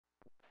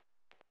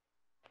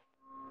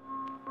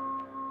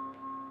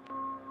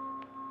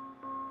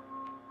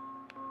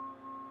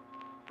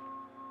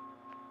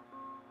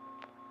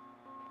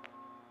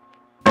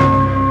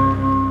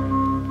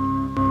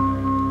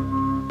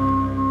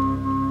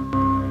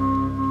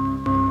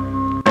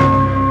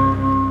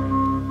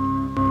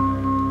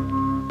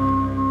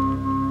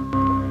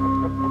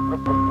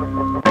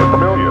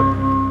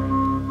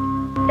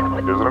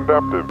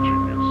adaptive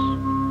genius.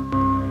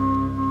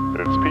 In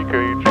its peak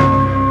age,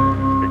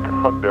 it can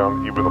hunt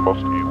down even the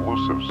most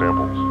elusive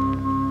samples.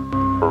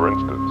 For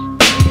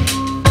instance,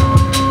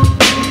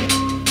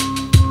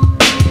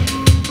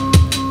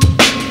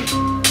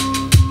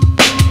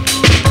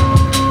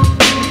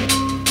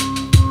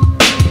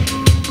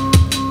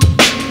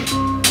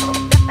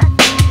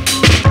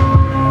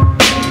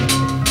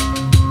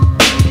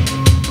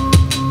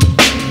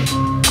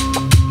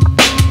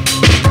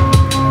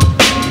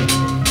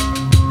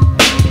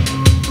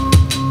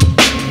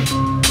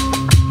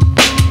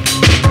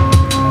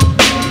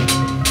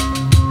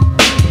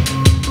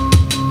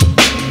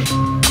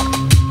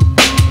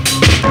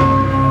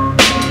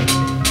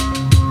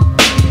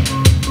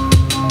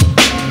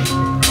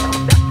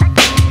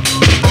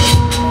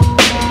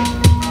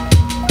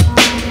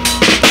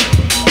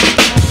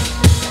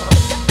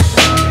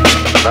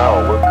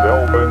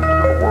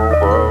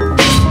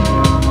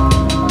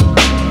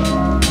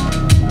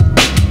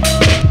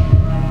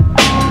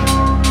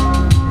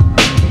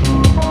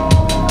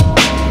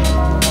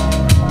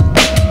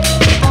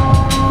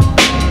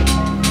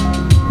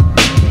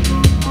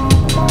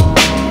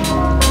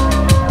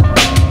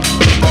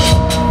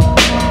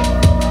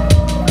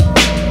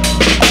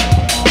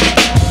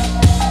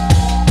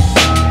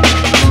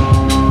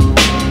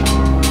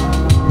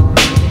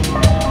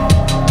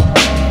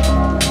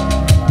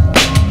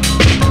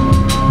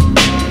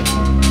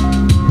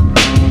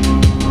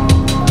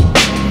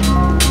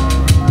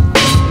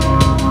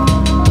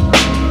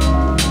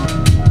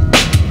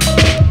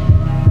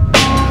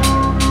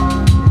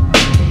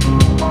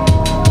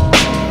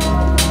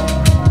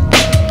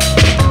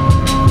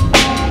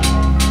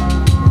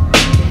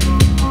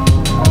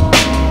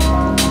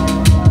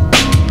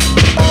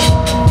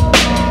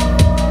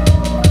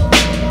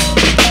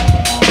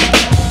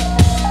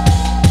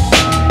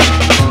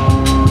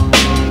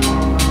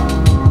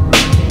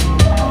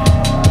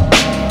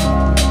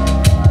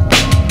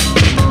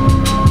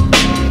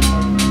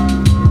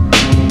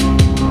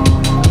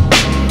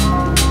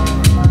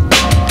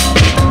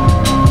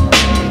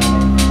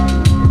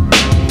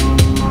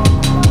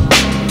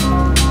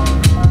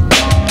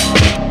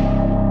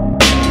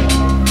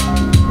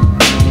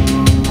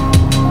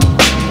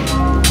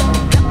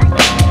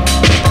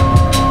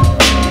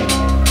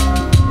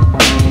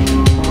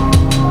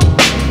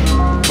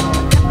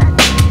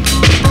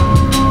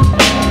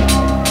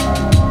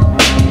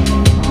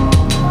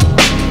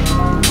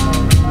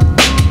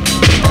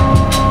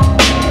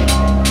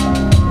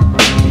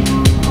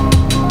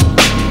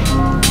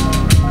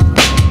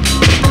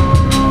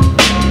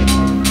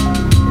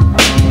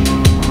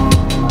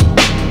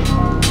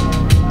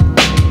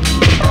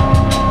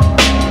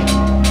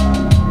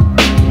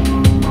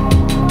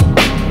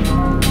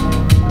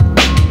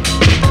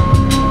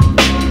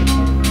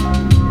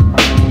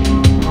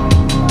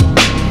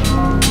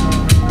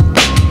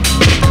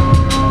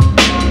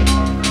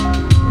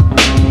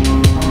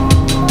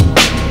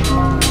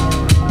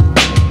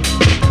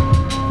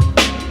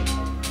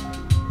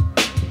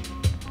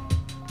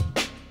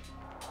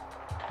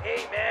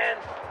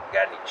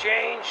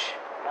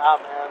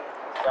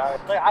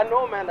 I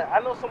know, man. I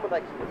know someone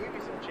that can give you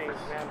some change,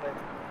 man, but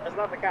that's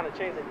not the kind of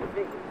change that you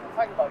think. I'm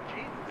talking about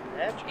Jesus,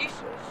 man.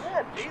 Jesus?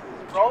 Yeah, Jesus,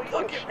 bro.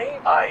 Look at me.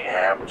 I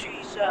am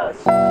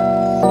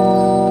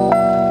Jesus.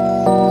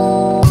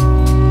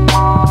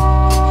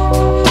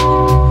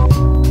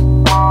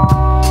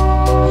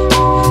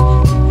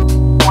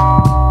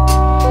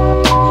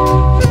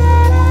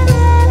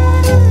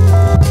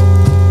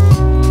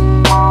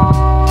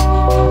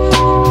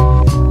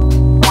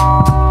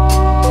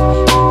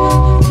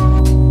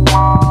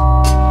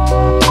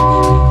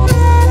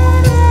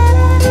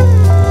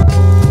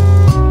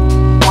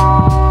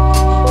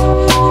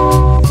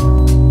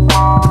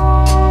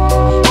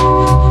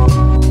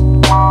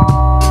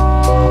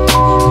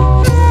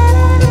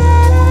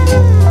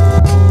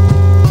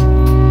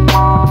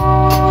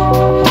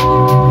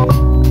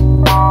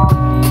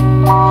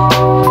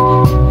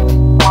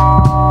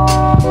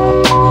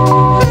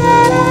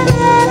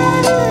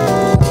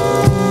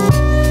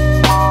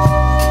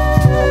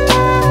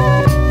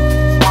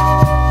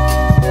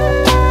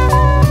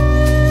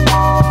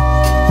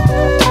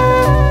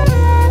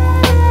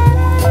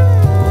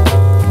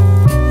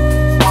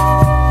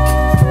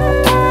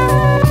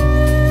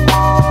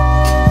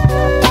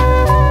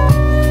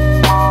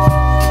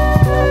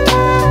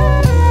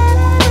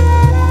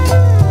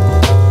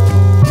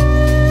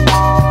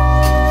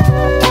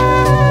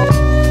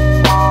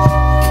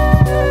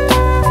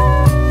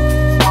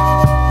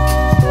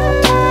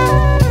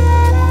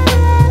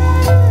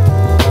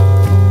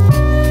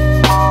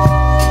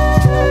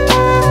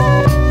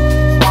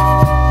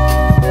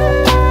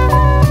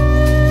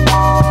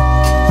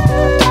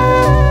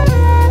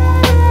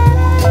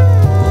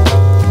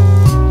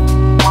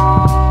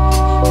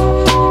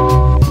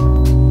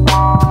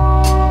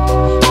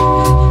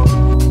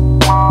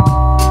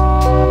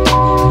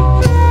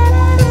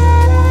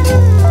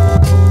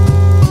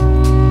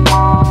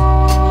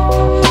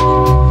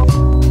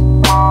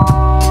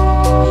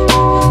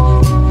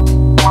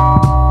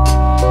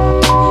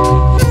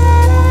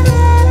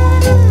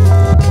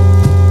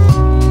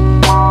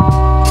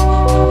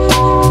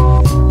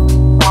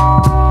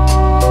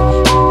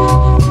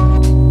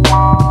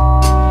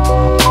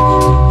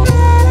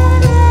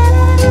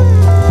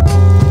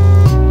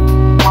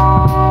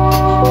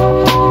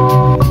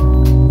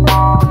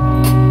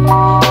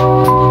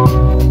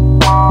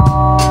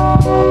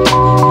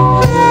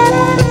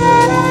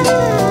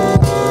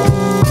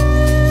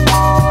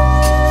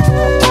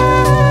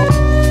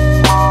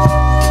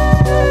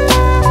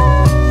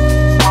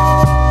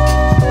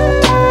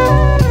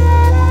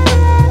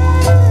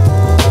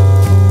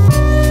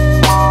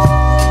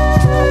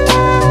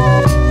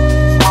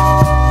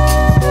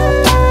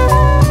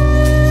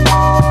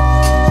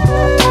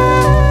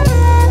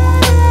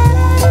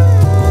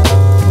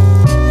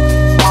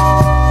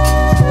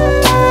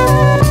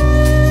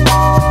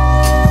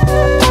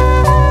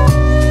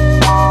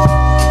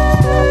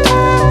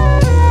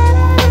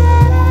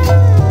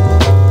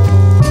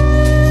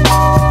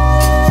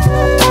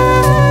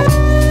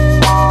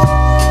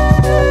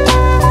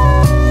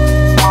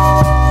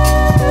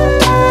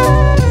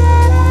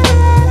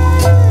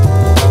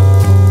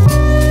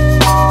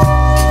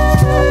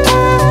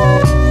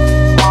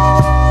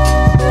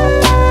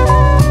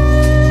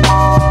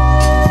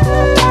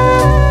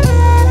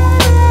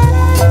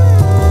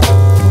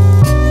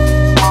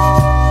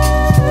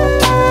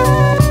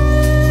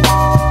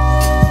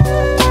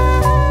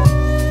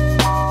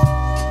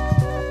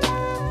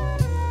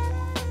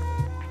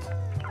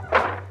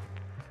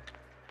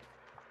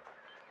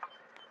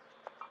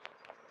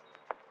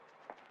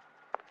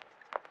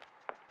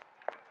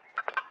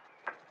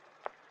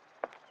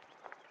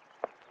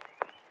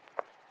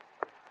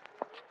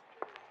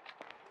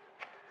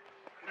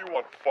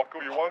 want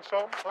fucker? You want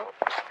some? Huh?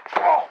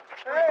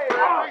 Hey,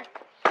 Henry.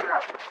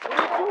 What are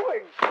you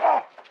doing?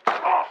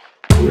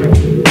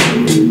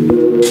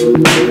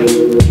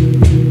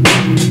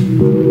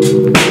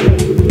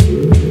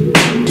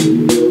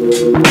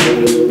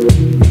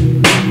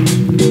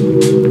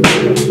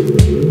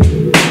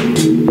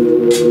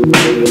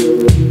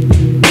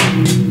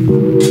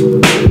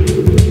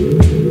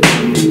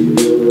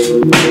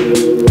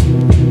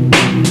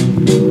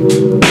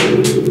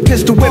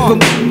 Pistol whip 'em.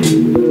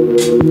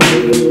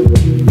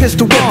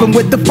 Pistol whip 'em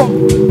with the funk.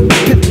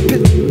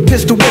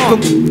 Pistol whip 'em.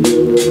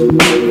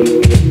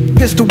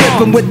 Pistol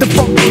whip 'em with the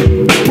funk.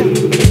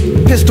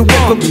 Pistol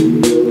whip 'em.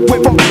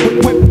 Whip,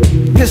 whip.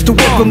 Pistol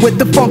whip 'em with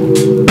the funk.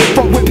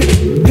 Whip.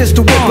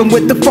 Pistol whip 'em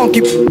with the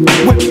funky.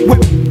 Whip.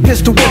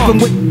 Pistol whip 'em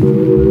with.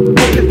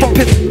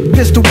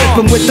 Pistol whip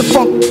 'em with the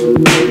funk.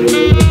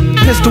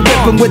 Pistol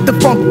whip 'em with the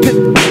funk.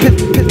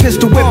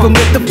 Pistol whip 'em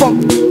with the funk.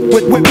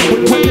 Whip.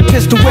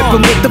 Pistol whip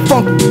 'em with the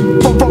funk.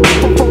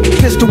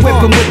 Pistol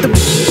whip 'em with the.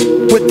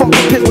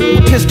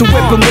 Pistol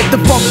whip 'em with the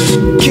funk.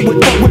 Kick with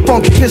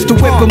funk. Pistol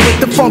whip 'em with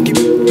the funky.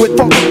 With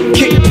funk.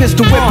 Kick.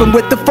 Pistol whip 'em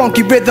with the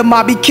funky rhythm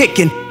I be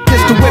kicking.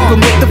 Pistol whip 'em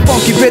with the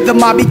funky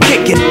rhythm I be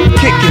kicking.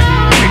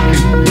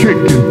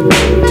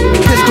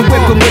 Pistol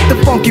whip 'em with the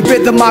funky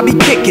rhythm I be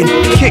kicking.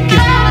 Pistol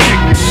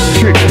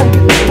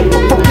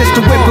whip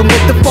 'em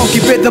with the funky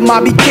rhythm I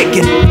be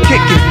kicking.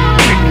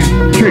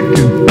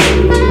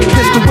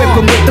 Pistol whip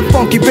 'em with the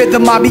funky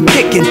rhythm I be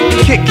kicking.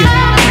 Pistol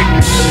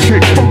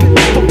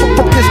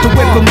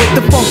whip 'em with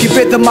the funky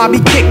rhythm I be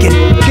kicking.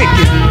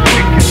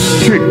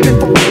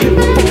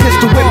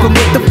 Pistol whip 'em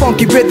with the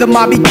funky rhythm I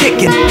be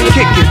kicking.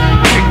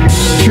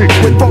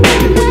 With funk,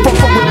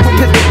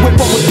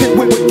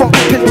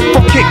 Pistol whip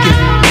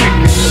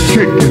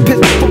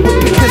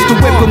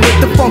 'em with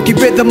the funky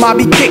rhythm I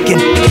be kicking.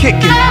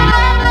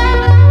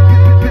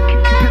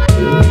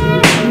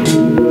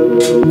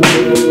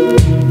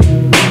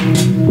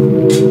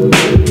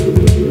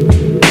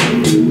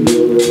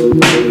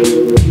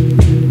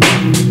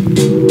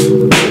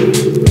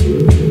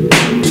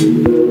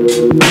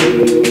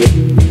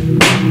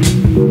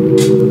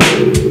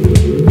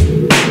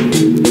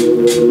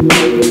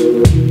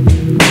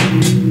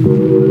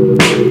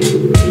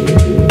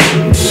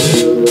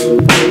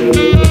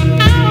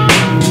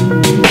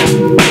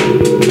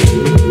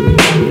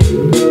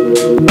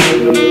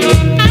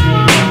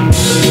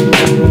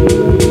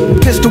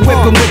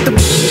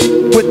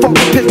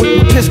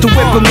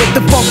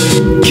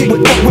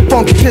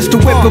 Pistol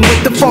whip 'em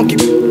with the funky,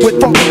 with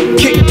funk,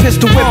 kick.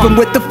 Pistol whip 'em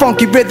with the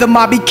funky rhythm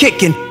I be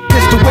kicking.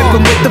 Pistol whip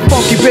 'em with the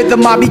funky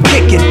rhythm I be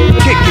kicking.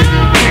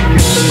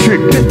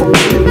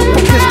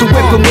 Pistol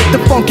whip 'em with the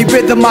funky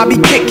rhythm I be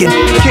kicking.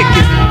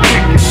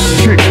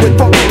 With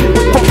funk,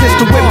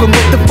 pistol whip 'em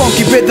with the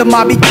funky rhythm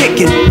I be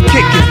kicking.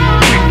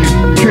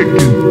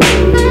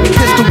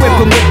 Pistol whip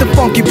 'em with the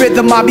funky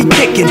rhythm I be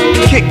kicking.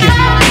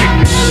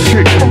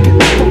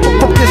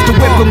 Pistol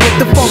whip 'em with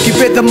the funky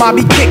rhythm I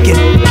be kicking.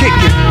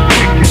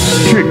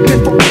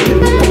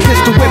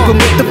 Pistol whip 'em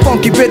with the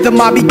funky rhythm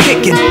I be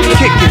kicking.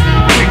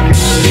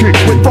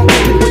 With funk,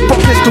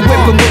 pistol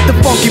whip 'em with the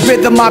funky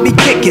rhythm I be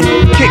kicking.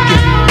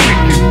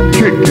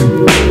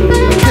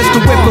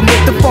 Pistol whip 'em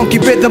with the funky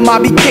rhythm I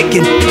be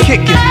kicking.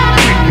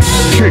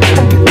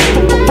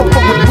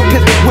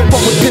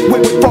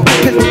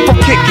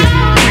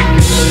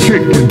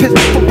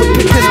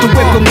 Pistol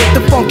whip 'em with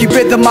the funky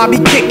rhythm I be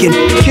kicking.